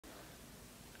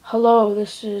Hello,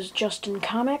 this is Justin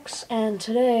Comics, and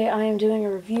today I am doing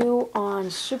a review on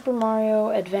Super Mario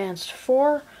Advanced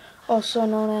 4, also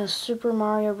known as Super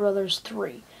Mario Bros.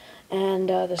 3. And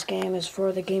this game is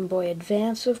for the Game Boy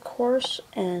Advance, of course,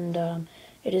 and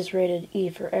it is rated E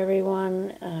for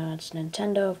everyone. It's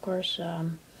Nintendo, of course.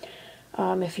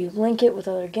 If you link it with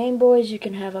other Game Boys, you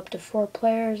can have up to 4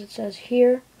 players, it says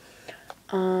here.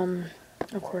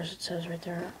 Of course, it says right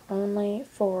there, only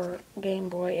for Game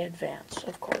Boy Advance,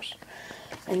 of course.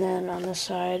 And then on this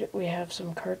side, we have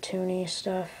some cartoony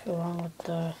stuff along with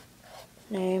the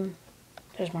name.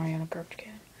 There's Mario and a garbage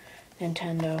can.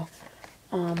 Nintendo.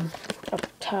 Up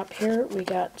top here, we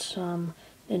got some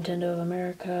Nintendo of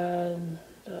America and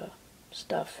the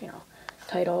stuff,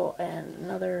 title and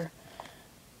another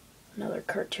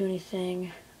cartoony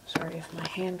thing. Sorry if my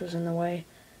hand was in the way.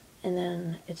 And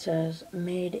then it says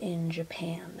Made in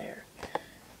Japan there.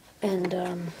 And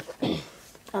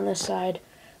on this side,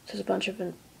 there's a bunch of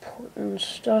important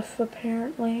stuff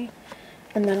apparently.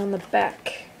 And then on the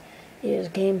back is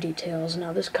game details.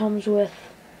 Now this comes with,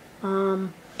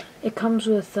 the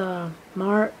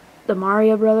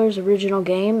Mario Brothers original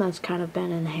game that's kind of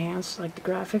been enhanced, like the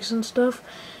graphics and stuff.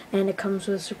 And it comes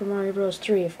with Super Mario Bros.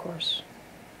 3, of course.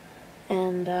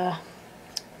 And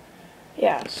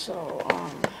yeah, so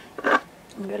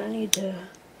I'm gonna need to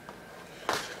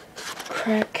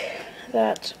crack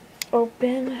that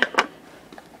open,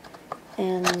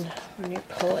 and when you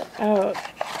pull it out,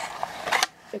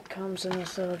 it comes in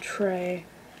this little tray.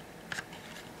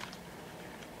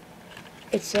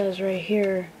 It says right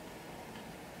here,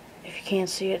 if you can't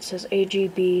see it, it says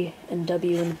AGB and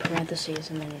W in parentheses,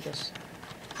 and then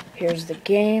here's the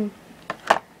game.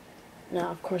 Now,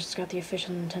 of course, it's got the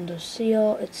official Nintendo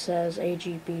seal. It says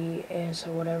AGB,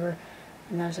 so whatever.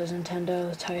 And that says Nintendo,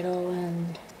 the title,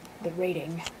 and the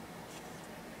rating.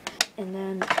 And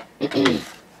then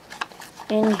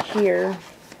in here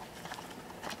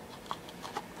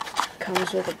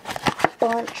comes with a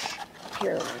bunch.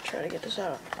 Here, let me try to get this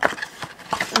out.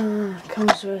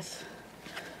 Comes with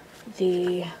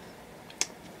the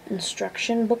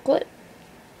instruction booklet.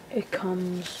 It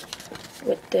comes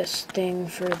with this thing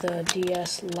for the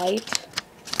DS Lite.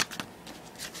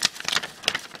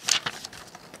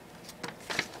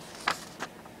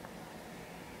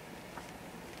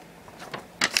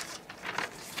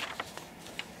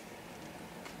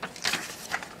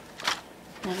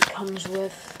 And it comes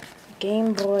with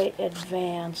Game Boy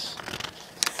Advance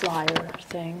flyer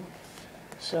thing.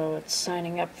 So it's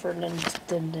signing up for the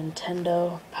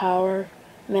Nintendo Power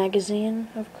magazine,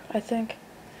 I think.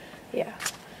 Yeah.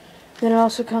 Then it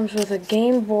also comes with a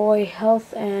Game Boy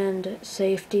Health and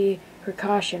Safety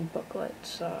Precaution booklet.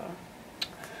 So,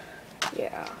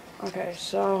 yeah. Okay,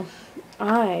 so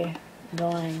I'm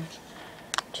going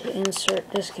to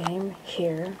insert this game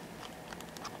here.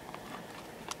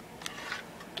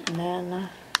 And then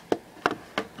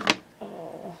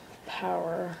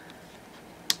power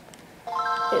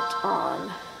it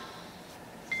on.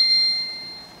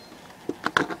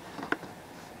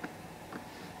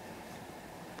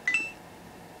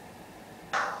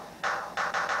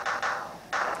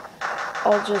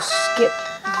 I'll just skip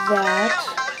that.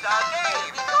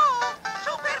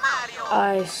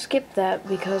 I skipped that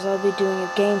because I'll be doing a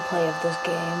gameplay of this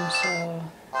game, so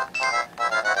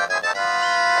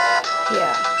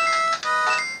yeah.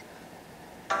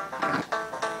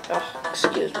 Oh,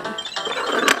 excuse me.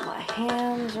 My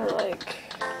hands are like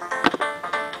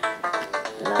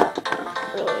not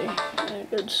really in a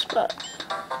good spot.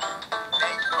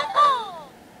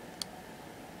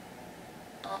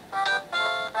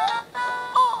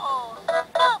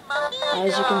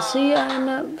 As you can see, I'm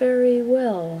not very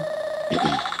well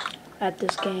at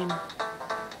this game.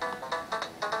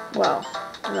 Well,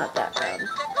 not that bad.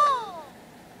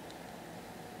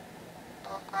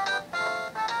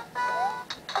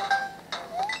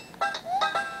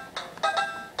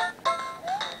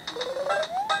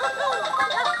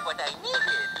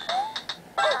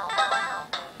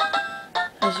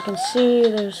 As you can see,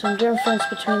 there's some difference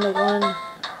between the one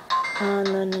on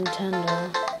the Nintendo.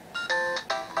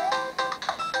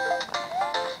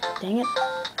 Dang it.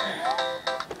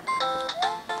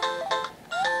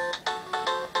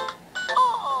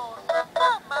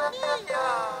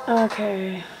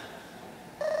 Okay.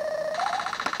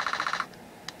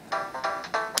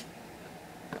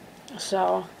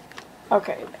 So,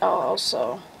 okay,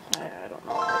 also, I don't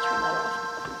know how to turn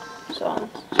that off.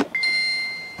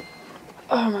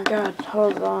 Oh my god,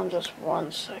 hold on just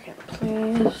 1 second,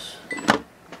 please.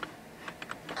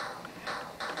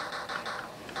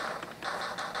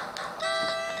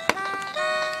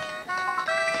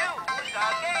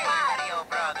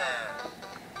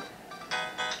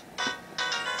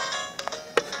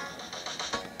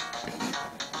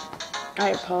 I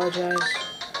apologize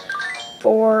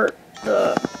for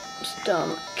the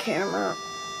dumb camera.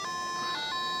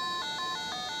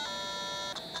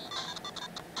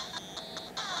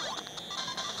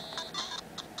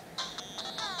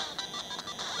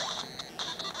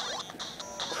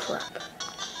 Crap.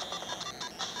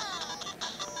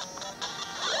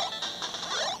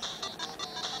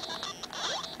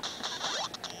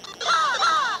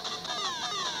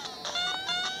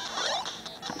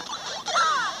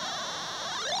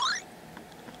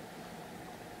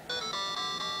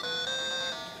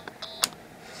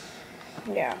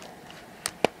 Yeah.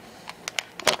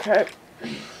 Okay.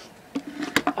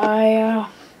 I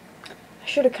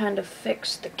should have kind of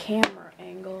fixed the camera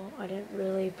angle. I didn't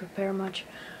really prepare much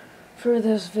for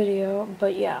this video,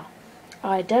 but yeah.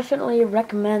 I definitely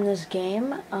recommend this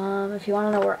game. If you want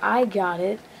to know where I got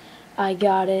it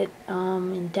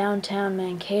in downtown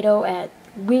Mankato at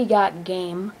We Got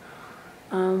Game.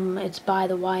 It's by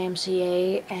the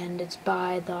YMCA and it's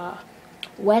by the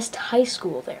West High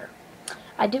School there.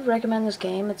 I do recommend this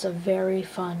game. It's a very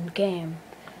fun game.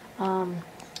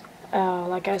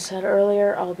 Like I said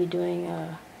earlier, I'll be doing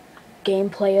a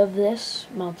gameplay of this,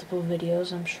 multiple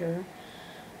videos, I'm sure.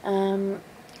 And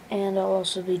I'll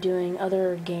also be doing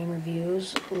other game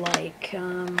reviews, like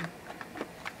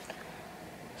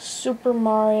Super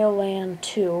Mario Land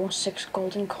 2, 6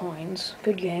 Golden Coins.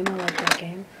 Good game, I like that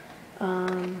game.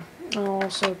 I'll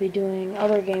also be doing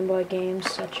other Game Boy games,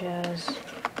 such as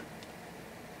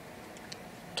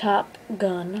Top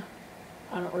Gun.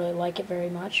 I don't really like it very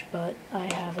much, but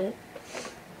I have it.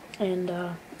 And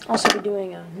also be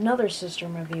doing another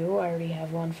system review. I already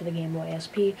have one for the Game Boy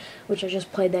SP, which I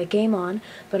just played that game on,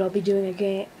 but I'll be doing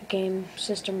a game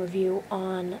system review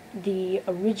on the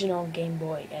original Game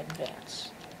Boy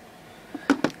Advance.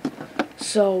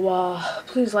 So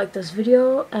please like this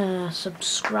video,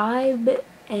 subscribe,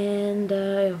 and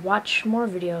watch more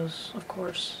videos, of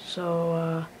course.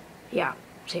 So yeah,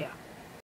 see ya.